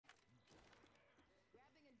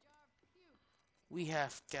We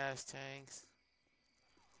have gas tanks.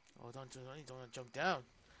 Oh, don't jump down.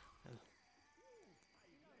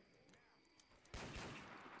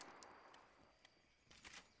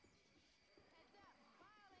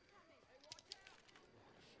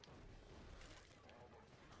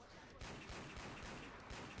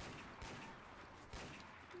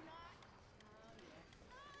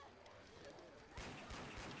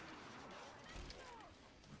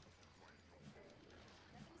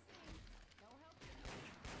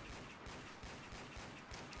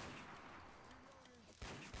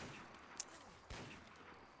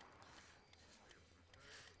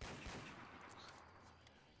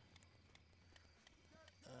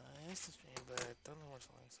 It's just me, but I don't know what's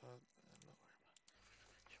wrong, so I'm not worried about it right now.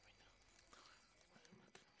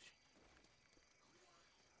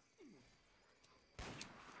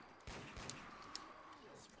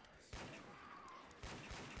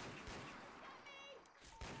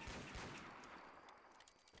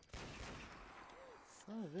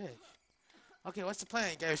 Son of a bitch. Okay, what's the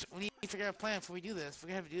plan, guys? We need to figure out a plan before we do this. We're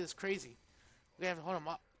gonna have to do this crazy. We're gonna have to hold them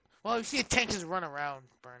up. Well, if you see a tank, just run around,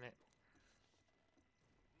 burn it.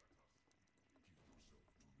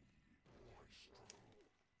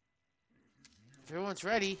 If everyone's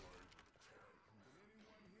ready.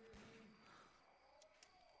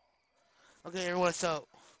 Okay, everyone, so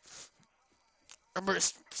remember,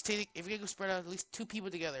 if you're gonna go spread out, at least two people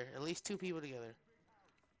together. At least two people together.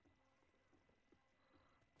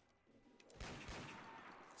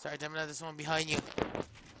 Sorry, damn it, there's one behind you.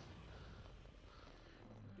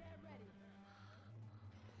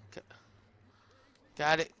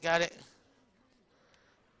 Got it, got it.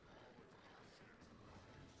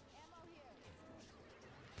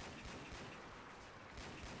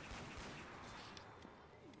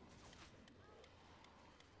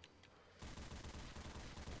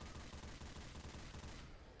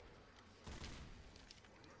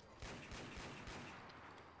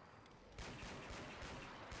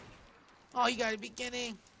 Oh, you got a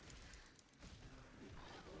beginning.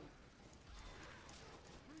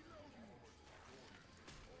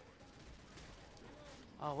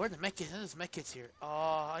 Oh, where are the mech kits? There's mech kits here.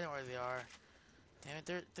 Oh, I know where they are. Damn it,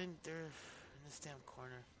 they're in this damn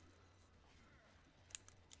corner.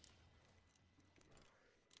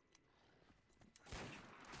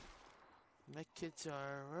 Mech kits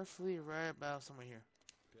are roughly right about somewhere here.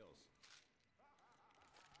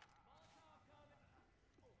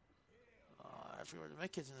 I forget where the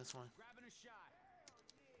mech kits in this one.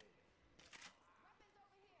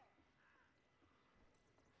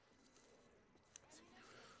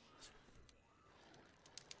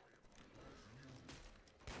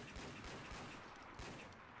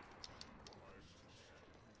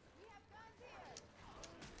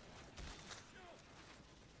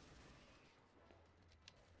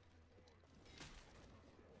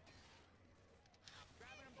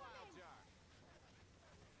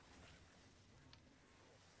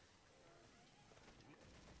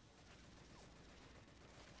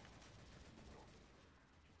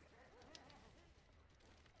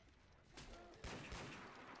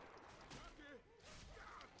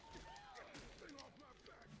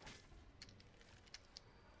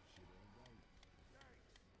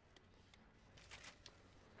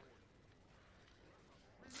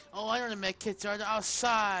 Oh, I know the mech kits are. They're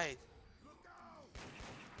outside.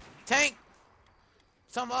 Tank!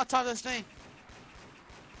 Something on top of this thing.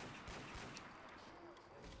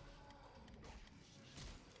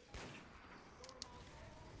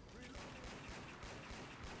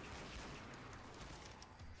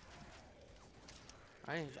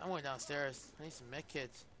 I'm going downstairs. I need some mech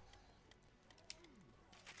kits.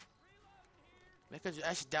 Mech kits are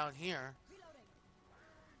actually down here.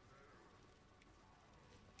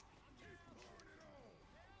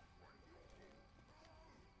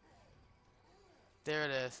 There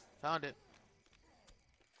it is. Found it.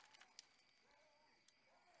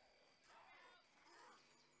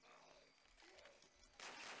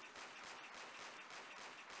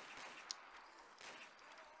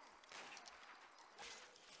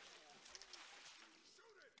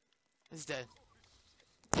 It's dead.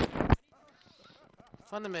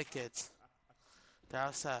 Found the mech kits. They're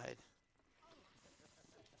outside.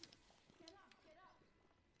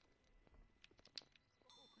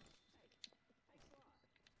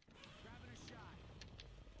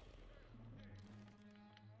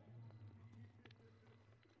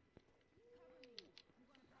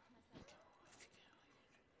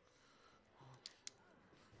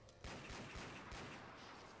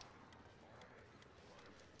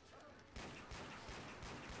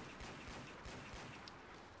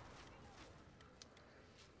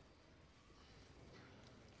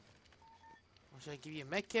 Should I give you a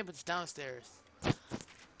med kit? But it's downstairs.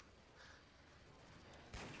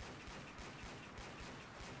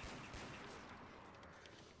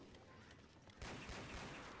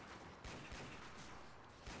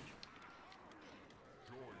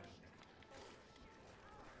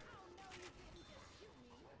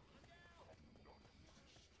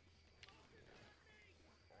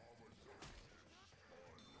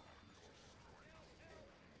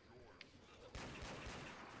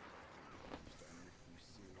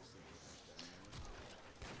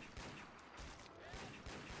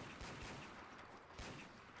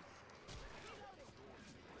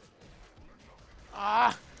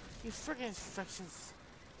 Ah, you freaking infections.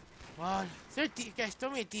 Well, guys,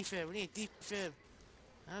 throw me a defib. We need a defib.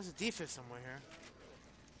 There's a defib somewhere here.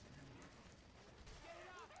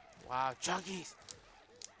 Wow, junkies.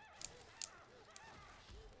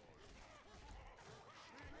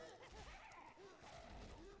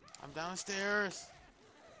 I'm downstairs.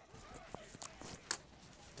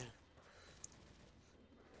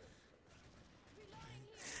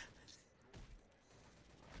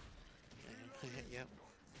 Yep.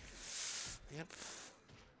 Yep.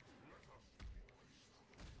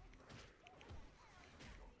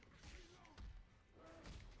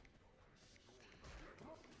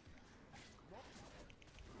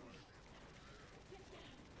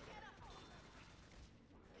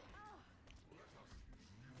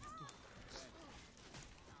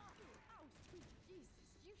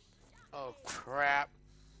 Oh crap.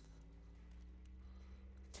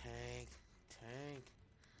 Tank. Tank.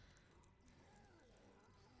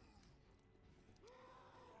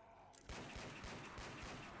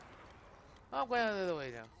 Oh, I'm going the other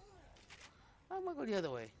way now. I'm gonna go the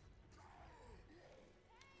other way.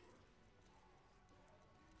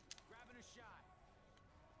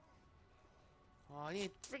 Oh, I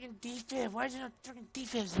need a freaking defib. Why is there no freaking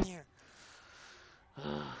defibs in here?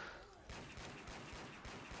 Oh.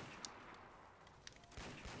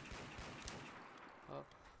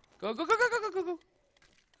 Go, go, go, go, go, go, go, go.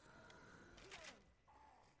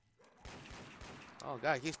 Oh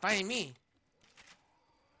god, he's finding me.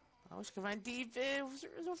 I wish I could find defibs.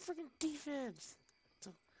 There's no freaking defibs.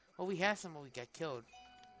 So, well, we had some, but we got killed.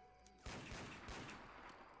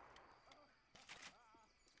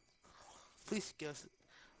 Please give us.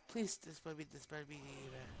 Please, this better be.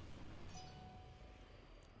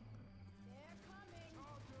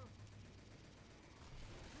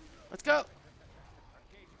 Let's go.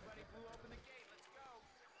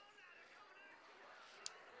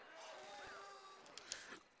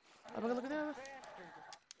 Oh, look at that.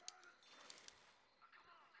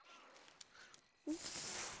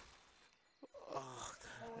 Oh.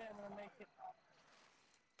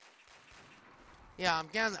 Yeah,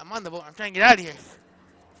 I'm on the boat. I'm trying to get out of here.